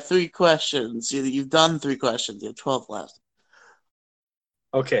 3 questions. You've done 3 questions. You have 12 left.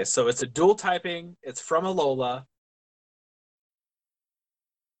 Okay, so it's a dual typing. It's from Alola.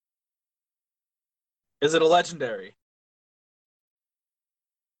 Is it a legendary?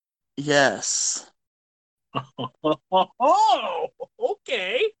 Yes. Oh,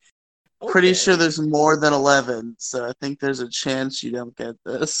 okay. Pretty sure there's more than 11, so I think there's a chance you don't get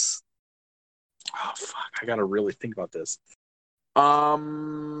this. Oh fuck! I gotta really think about this.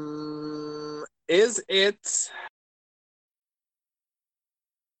 Is it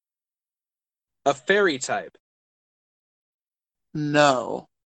a fairy type? No.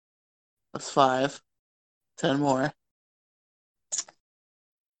 That's 5. 10 more.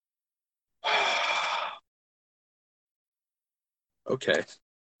 Okay.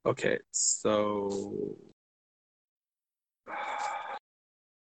 Okay. So let's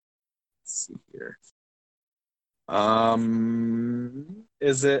see here.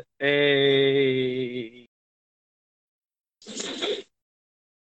 Is it a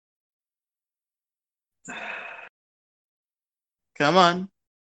Come on.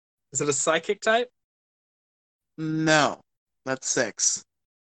 is it a psychic type? No. That's 6.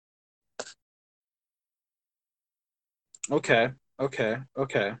 Okay. Okay.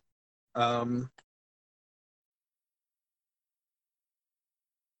 Okay. Um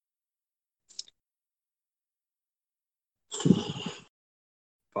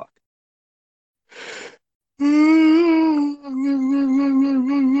fuck.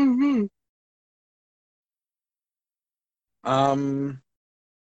 Um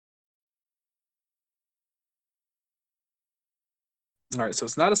all right, so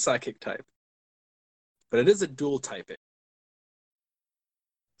it's not a psychic type, but it is a dual typing.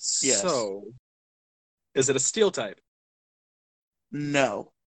 Yes. So, is it a steel type?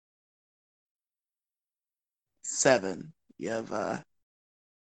 No. 7. You have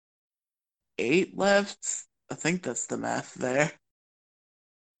 8 left. I think that's the math there.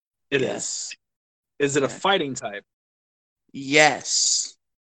 It is. Yes. Is it a Okay. fighting type? Yes.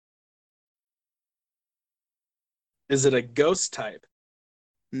 Is it a ghost type?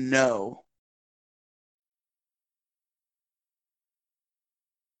 No.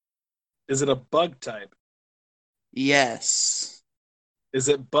 Is it a bug type? Yes. Is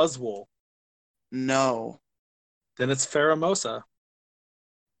it Buzzwole? No. Then it's Pheromosa.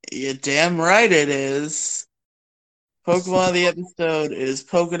 You're damn right it is. Pokemon of the episode is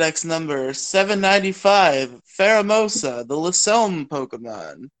Pokedex number 795, Pheromosa, the Lasome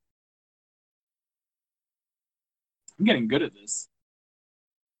Pokemon. I'm getting good at this.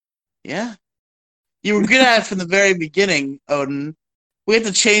 Yeah. You were good at it from the very beginning, Odin. We had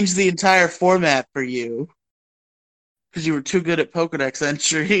to change the entire format for you. Because you were too good at Pokedex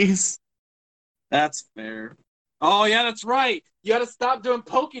entries. That's fair. Oh, yeah, that's right. You gotta stop doing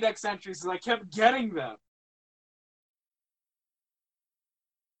Pokédex entries because I kept getting them.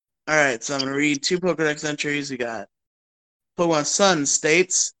 Alright, so I'm going to read 2 Pokedex entries. We got Pokemon Sun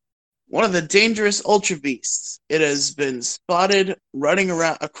states, one of the dangerous Ultra Beasts. It has been spotted running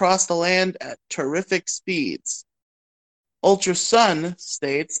around across the land at terrific speeds. Ultra Sun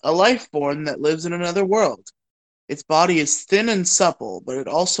states, a life form that lives in another world. Its body is thin and supple, but it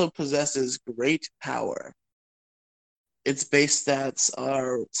also possesses great power. Its base stats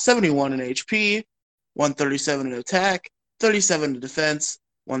are 71 in HP, 137 in attack, 37 in defense,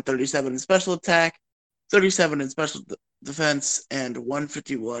 137 in special attack, 37 in special defense, and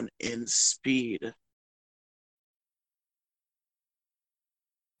 151 in speed.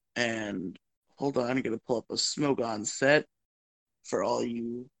 And hold on, I'm going to pull up a Smogon set for all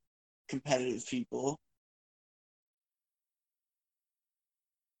you competitive people.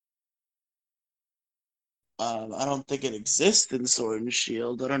 I don't think it exists in Sword and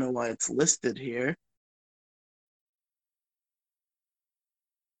Shield. I don't know why it's listed here.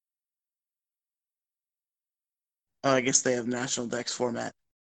 Oh, I guess they have National Dex format.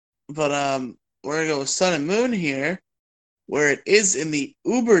 But we're gonna go with Sun and Moon here, where it is in the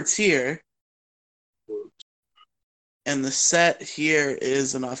Uber tier. And the set here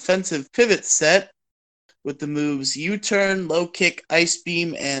is an offensive pivot set with the moves U-turn, low kick, ice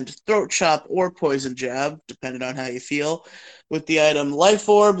beam, and throat chop or poison jab, depending on how you feel. With the item Life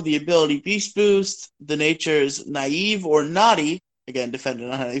Orb, the ability Beast Boost, the natures Naive or Naughty, again,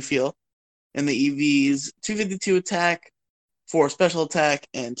 depending on how you feel, and the EVs 252 attack, 4 special attack,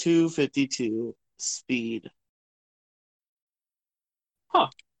 and 252 speed. Huh.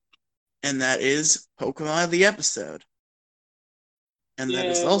 And that is Pokemon of the episode. And that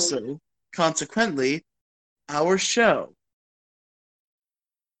is also, consequently, our show.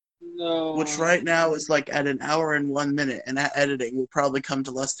 No. Which right now is like at 1 hour and 1 minute, and that editing will probably come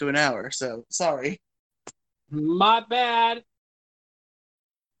to less to an hour, so sorry. My bad.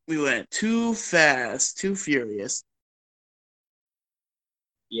 We went too fast, too furious.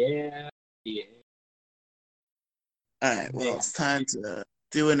 Yeah. Alright, well, it's time to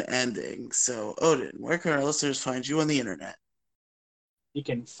do an ending. So, Odin, where can our listeners find you on the internet? You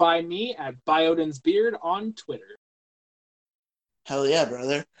can find me at Biodin's Beard on Twitter. Hell yeah,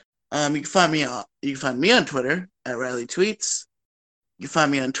 brother. You can find me on Twitter at Riley Tweets. You can find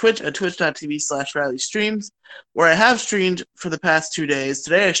me on Twitch at twitch.tv/Riley Streams, where I have streamed for the past 2 days.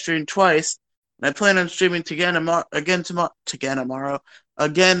 Today I streamed twice, and I plan on streaming again tomorrow.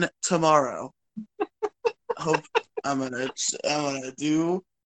 Hope I'm gonna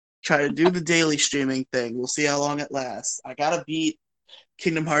try to do the daily streaming thing. We'll see how long it lasts. I gotta beat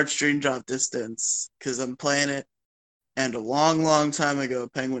Kingdom Hearts Dream Drop Distance because I'm playing it. And a long, long time ago,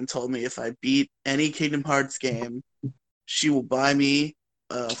 Penguin told me if I beat any Kingdom Hearts game, she will buy me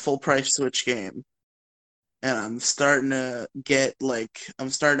a full price Switch game. And I'm starting to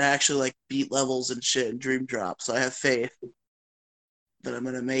actually beat levels and shit in Dream Drop. So I have faith that I'm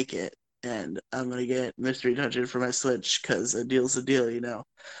gonna make it, and I'm gonna get Mystery Dungeon for my Switch because a deal's a deal, you know.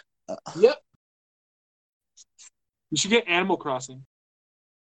 Yep. You should get Animal Crossing.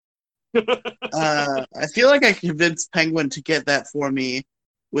 I feel like I convinced Penguin to get that for me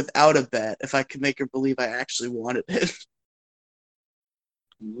without a bet if I could make her believe I actually wanted it.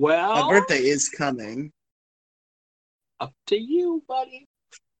 Well, my birthday is coming. Up to you, buddy.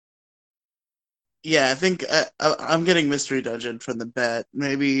 Yeah, I think I'm getting Mystery Dungeon from the bet.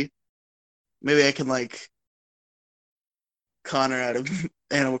 Maybe I can con her out of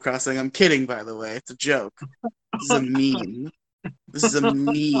Animal Crossing. I'm kidding, by the way. It's a joke. This is a meme. This is a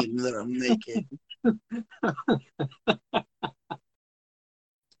meme that I'm making.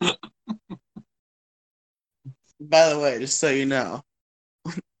 By the way, just so you know,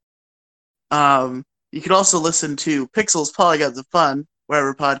 you can also listen to Pixels Polygons of Fun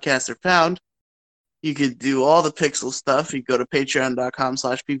wherever podcasts are found. You could do all the Pixel stuff. You go to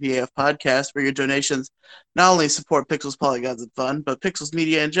patreon.com/ppaf podcast where your donations not only support Pixels Polygons of Fun, but Pixels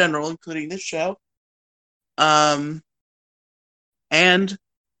Media in general, including this show. And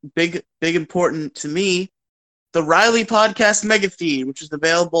big important to me, the Riley Podcast Mega Feed, which is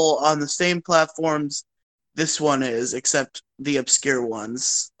available on the same platforms this one is, except the obscure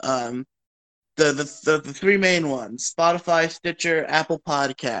ones. The 3 main ones: Spotify, Stitcher, Apple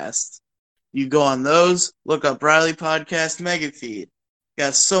Podcasts. You go on those, look up Riley Podcast Mega Feed.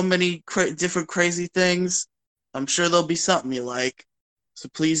 Got so many different crazy things. I'm sure there'll be something you like. So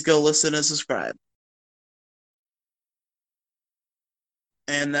please go listen and subscribe.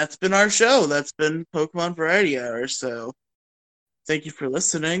 And that's been our show. That's been Pokemon Variety Hour. So thank you for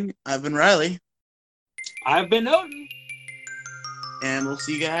listening. I've been Riley. I've been Odin. And we'll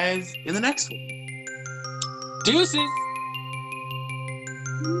see you guys in the next one. Deuces.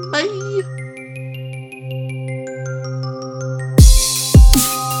 Bye.